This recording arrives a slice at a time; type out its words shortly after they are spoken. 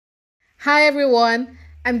Hi everyone,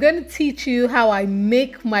 I'm going to teach you how I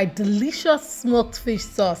make my delicious smoked fish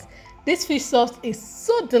sauce. This fish sauce is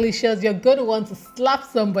so delicious, you're going to want to slap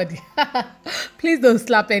somebody. Please don't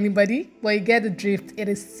slap anybody, but you get the drift. It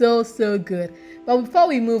is so good. But before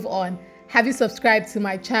we move on, have you subscribed to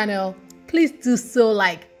my channel? Please do so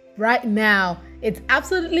right now. It's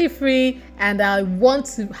absolutely free and I want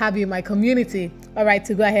to have you in my community. All right,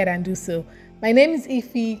 so go ahead and do so. My name is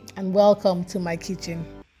Ify and welcome to my kitchen.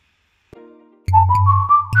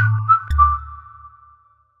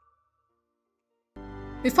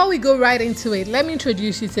 Before we go right into it, let me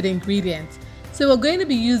introduce you to the ingredients. So we're going to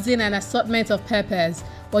be using an assortment of peppers.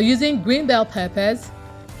 We're using green bell peppers,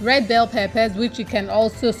 red bell peppers, which you can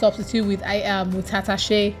also substitute with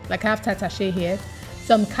tatashe, like I have tatashe here,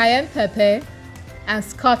 some cayenne pepper, and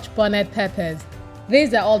scotch bonnet peppers.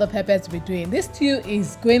 These are all the peppers we're doing. This stew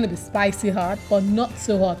is going to be spicy hot, but not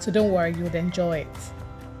so hot, so don't worry, you would enjoy it.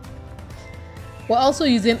 We're also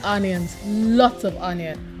using onions, lots of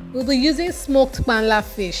onion. We'll be using smoked Panla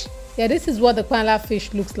fish. Yeah, this is what the Panla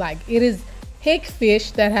fish looks like. It is hake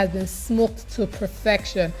fish that has been smoked to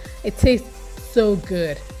perfection. It tastes so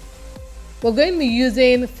good. We're going to be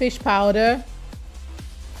using fish powder,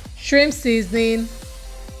 shrimp seasoning,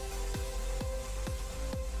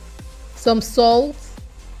 some salt,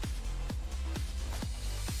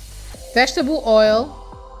 vegetable oil,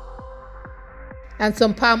 and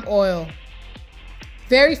some palm oil.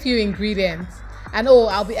 Very few ingredients. And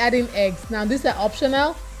I'll be adding eggs. Now these are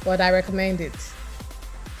optional, but I recommend it.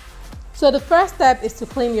 So the first step is to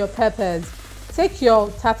clean your peppers. Take your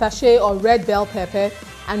tatashe or red bell pepper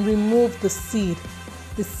and remove the seed.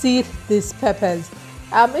 These peppers.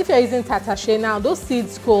 If you're using tatashe now, those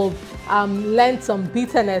seeds could lend some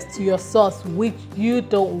bitterness to your sauce, which you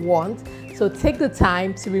don't want. So take the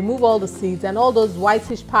time to remove all the seeds and all those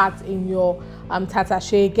whitish parts in your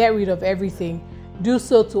tatashe. Get rid of everything. Do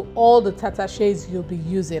so to all the tatashes you'll be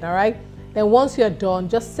using, all right? Then once you're done,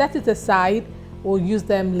 just set it aside. We'll use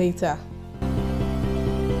them later.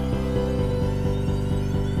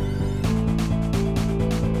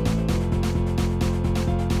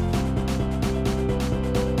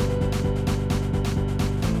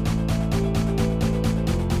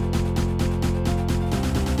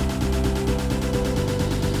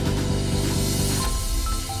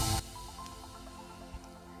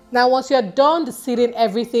 Now once you're done seeding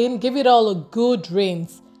everything, give it all a good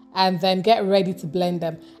rinse and then get ready to blend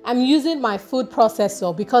them. I'm using my food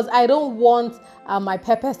processor because I don't want my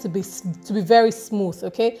peppers to be very smooth,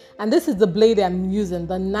 okay? And this is the blade I'm using,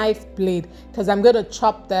 the knife blade, because I'm going to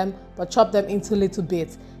chop them, but chop them into little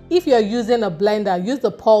bits. If you're using a blender, use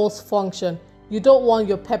the pulse function. You don't want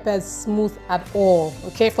your peppers smooth at all,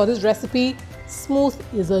 okay? For this recipe, smooth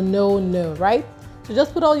is a no-no, right? So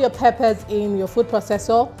just put all your peppers in your food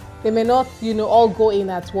processor. They may not, all go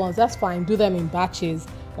in at once. That's fine. Do them in batches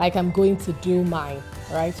like I'm going to do mine.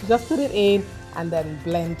 All right. So just put it in and then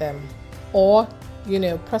blend them or,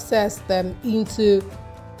 process them into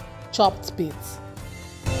chopped bits.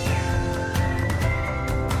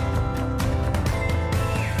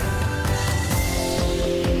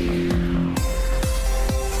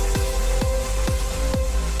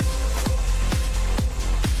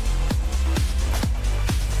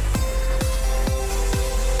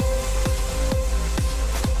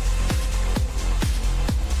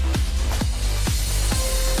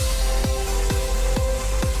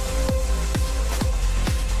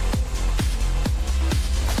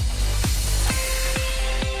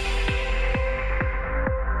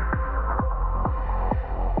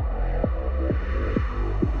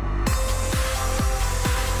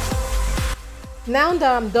 Now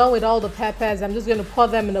that I'm done with all the peppers, I'm just going to pour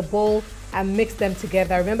them in a bowl and mix them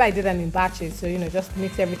together. Remember, I did them in batches, so just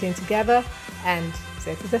mix everything together and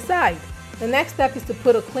set it aside. The next step is to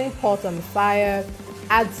put a clean pot on the fire,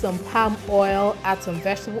 add some palm oil, add some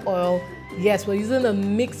vegetable oil. Yes, we're using a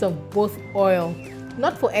mix of both oil,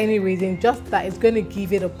 not for any reason, just that it's going to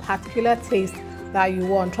give it a particular taste that you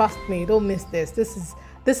want. Trust me, don't miss this.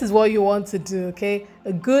 This is what you want to do, okay?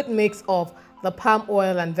 A good mix of the palm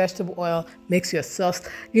oil and vegetable oil makes your sauce.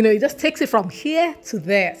 It just takes it from here to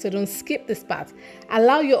there. So don't skip this part.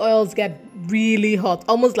 Allow your oils get really hot,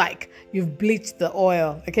 almost like you've bleached the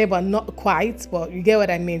oil, okay? But not quite, but you get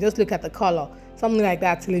what I mean. Just look at the color, something like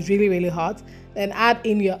that till it's really hot. Then add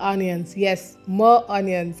in your onions. Yes, more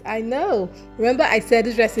onions. I know. Remember I said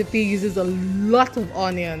this recipe uses a lot of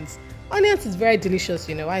onions. Onions is very delicious,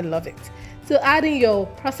 I love it. So add in your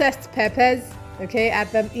processed peppers, okay?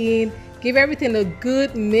 Add them in. Give everything a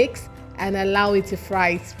good mix and allow it to fry.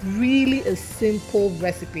 It's really a simple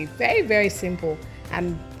recipe. Very simple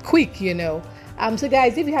and quick, So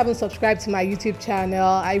guys, if you haven't subscribed to my YouTube channel,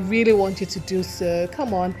 I really want you to do so.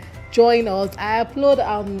 Come on, join us. I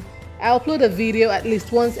upload a video at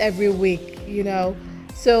least once every week, you know.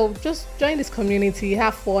 So just join this community,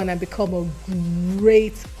 have fun, and become a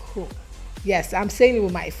great cook. Yes, I'm saying it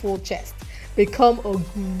with my full chest. Become a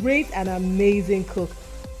great and amazing cook.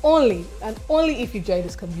 Only if you join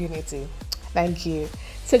this community. Thank you.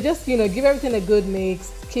 So just, you know, give everything a good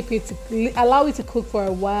mix, allow it to cook for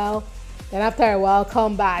a while. Then after a while,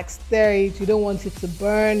 come back, stir it. You don't want it to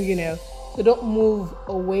burn, you know. So don't move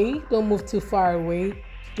away, don't move too far away.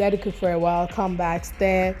 Let it cook for a while, come back,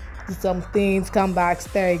 stir, do some things, come back,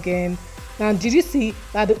 stir again. Now, did you see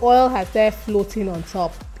that the oil has started floating on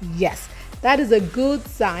top? Yes, that is a good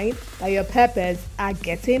sign that your peppers are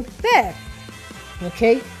getting there.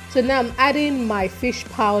 Okay, so now I'm adding my fish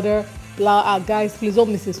powder. Guys, please don't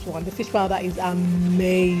miss this one. The fish powder is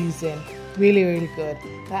amazing, really good.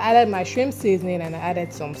 I added my shrimp seasoning and I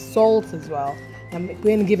added some salt as well. I'm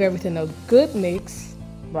going to give everything a good mix.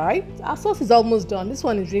 Right, our sauce is almost done. This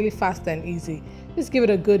one is really fast and easy. Just give it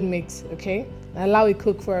a good mix, okay, and allow it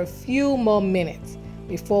cook for a few more minutes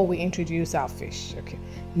before we introduce our fish. Okay,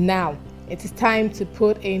 now it is time to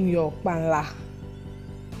put in your panla.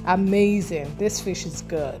 Amazing, this fish is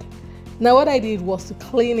good. Now what I did was to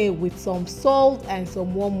clean it with some salt and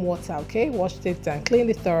some warm water. Okay, washed it and cleaned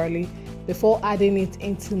it thoroughly before adding it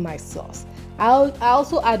into my sauce. I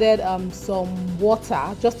also added some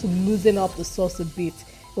water just to loosen up the sauce a bit.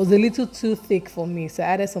 It was a little too thick for me, so I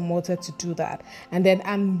added some water to do that. And then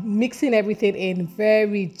I'm mixing everything in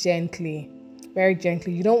very gently.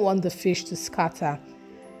 You don't want the fish to scatter.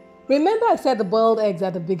 Remember I said the boiled eggs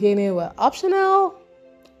at the beginning were optional?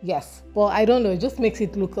 Yes, but I don't know, it just makes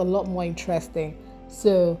it look a lot more interesting.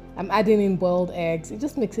 So I'm adding in boiled eggs. It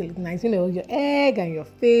just makes it look nice, you know, your egg and your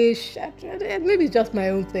fish. Maybe it's just my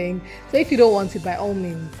own thing. So if you don't want it, by all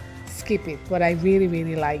means, skip it. But I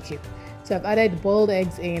really like it. So I've added the boiled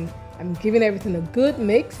eggs in. I'm giving everything a good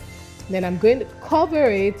mix. Then I'm going to cover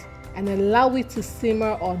it and allow it to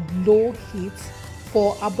simmer on low heat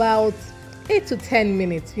for about 8 to 10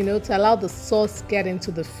 minutes, you know, to allow the sauce get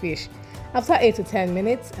into the fish. After 8 to 10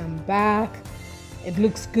 minutes, I'm back. It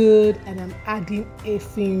looks good, and I'm adding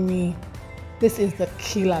Effirin. This is the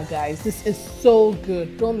killer, guys. This is so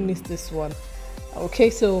good. Don't miss this one.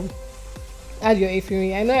 Okay, so add your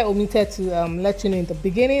Effirin. I know I omitted to let you know in the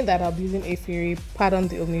beginning that I'll be using Effirin. Pardon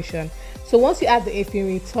the omission. So once you add the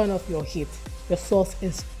Effirin, turn off your heat. Your sauce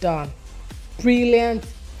is done. Brilliant,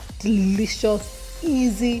 delicious,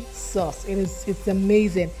 easy sauce. It's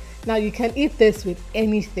amazing. Now you can eat this with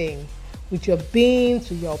anything, with your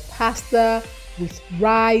beans, with your pasta, with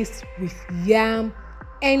rice, with yam,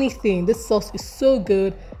 anything. This sauce is so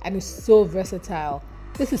good and it's so versatile.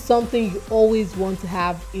 This is something you always want to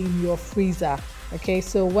have in your freezer. Okay,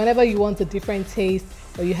 so whenever you want a different taste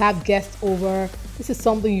or you have guests over, this is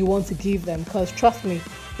something you want to give them, because trust me,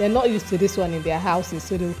 they're not used to this one in their houses,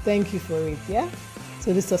 so they'll thank you for it. Yeah,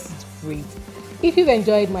 so this sauce is great. If you've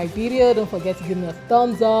enjoyed my video, don't forget to give me a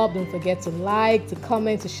thumbs up, don't forget to like, to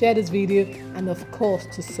comment, to share this video, and of course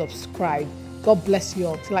to subscribe. God bless you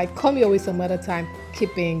all. Till I come your way some other time,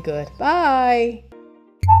 keep being good. Bye.